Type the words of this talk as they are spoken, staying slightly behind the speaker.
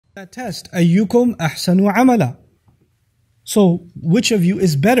That test, ayyukum ahsanu amala. So, which of you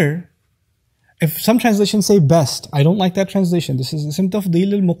is better? If some translations say best, I don't like that translation. This is ism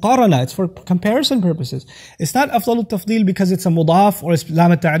tafdeel al-muqarana. It's for comparison purposes. It's not afdal al-tafdeel because it's a mudaf or it's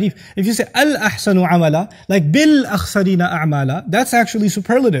lam al-ta'rif. If you say al-ahsanu amala, like bil-akhsarina a'mala, that's actually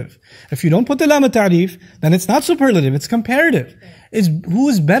superlative. If you don't put the lam al-ta'rif, then it's not superlative, it's comparative. It's who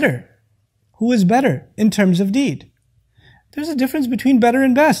is better? Who is better in terms of deed? There's a difference between better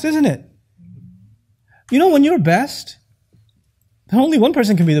and best, isn't it? You know, when you're best, then only one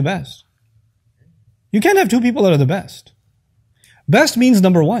person can be the best. You can't have two people that are the best. Best means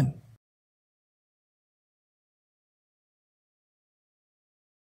number one.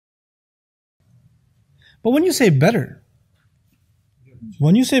 But when you say better,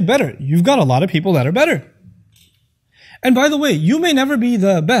 you've got a lot of people that are better. And by the way, you may never be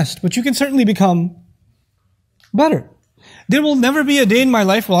the best, but you can certainly become better. There will never be a day in my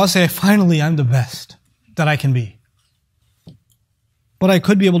life where I'll say, finally, I'm the best that I can be. But I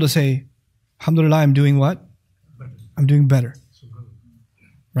could be able to say, alhamdulillah, I'm doing what? I'm doing better.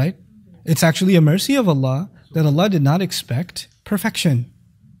 Right? It's actually a mercy of Allah that Allah did not expect perfection.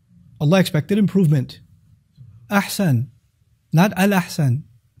 Allah expected improvement. Ahsan, not al-ahsan.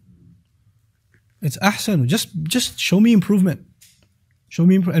 It's ahsan. Just show me improvement. Show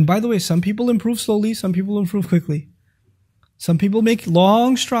me and by the way, some people improve slowly, some people improve quickly. Some people make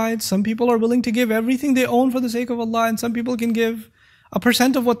long strides, some people are willing to give everything they own for the sake of Allah, and some people can give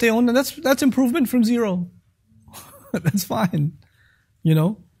 1% of what they own, and that's improvement from zero. That's fine. You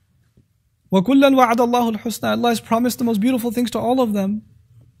know? وَكُلًّا وَعَدَ اللَّهُ الْحُسْنَى. Allah has promised the most beautiful things to all of them.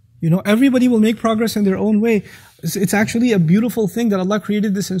 You know, everybody will make progress in their own way. It's actually a beautiful thing that Allah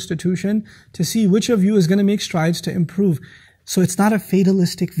created this institution to see which of you is going to make strides to improve. So it's not a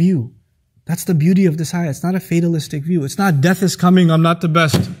fatalistic view. That's the beauty of this ayah. It's not a fatalistic view. It's not death is coming, I'm not the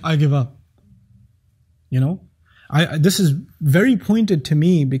best, I give up. You know? This is very pointed to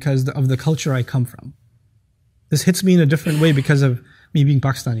me because of the culture I come from. This hits me in a different way because of me being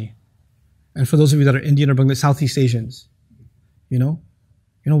Pakistani. And for those of you that are Indian or Bangladesh, Southeast Asians. You know?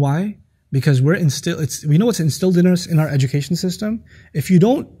 You know why? Because we know what's instilled in us in our education system. If you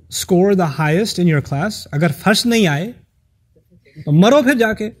don't score the highest in your class, agar first nahi aaye, to maro phir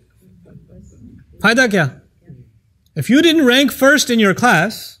jaake. Fayda kya? If you didn't rank first in your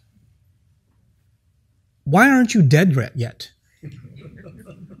class, why aren't you dead yet?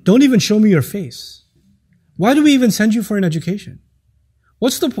 Don't even show me your face. Why do we even send you for an education?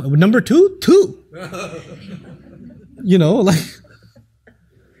 What's the point? Number two? Two. You know, like,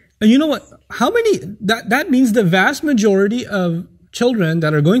 and you know what? That means the vast majority of children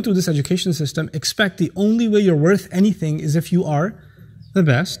that are going through this education system expect the only way you're worth anything is if you are the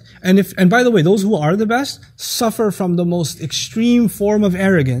best. And by the way, those who are the best suffer from the most extreme form of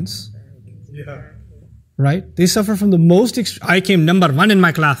arrogance. Yeah. Right? They suffer from the most I came number one in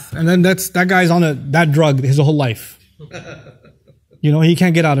my class. And then that guy's on that drug his whole life. You know, he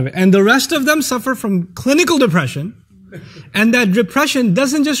can't get out of it. And the rest of them suffer from clinical depression. And that depression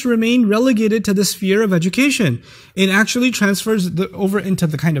doesn't just remain relegated to the sphere of education. It actually transfers over into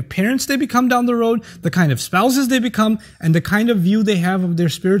the kind of parents they become down the road, the kind of spouses they become, and the kind of view they have of their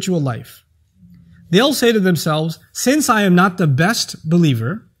spiritual life. They'll say to themselves, since I am not the best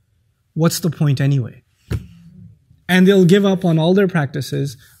believer, what's the point anyway? And they'll give up on all their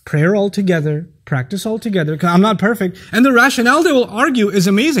practices, prayer altogether, practice altogether, because I'm not perfect. And the rationale they will argue is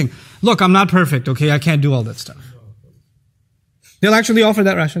amazing. Look, I'm not perfect, okay? I can't do all that stuff. They'll actually offer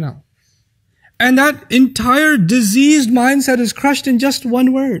that rationale. And that entire diseased mindset is crushed in just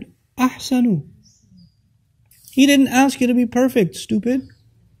one word. Ahsanu. He didn't ask you to be perfect, stupid.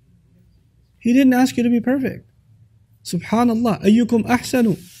 He didn't ask you to be perfect. Subhanallah. Ayyukum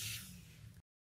ahsanu.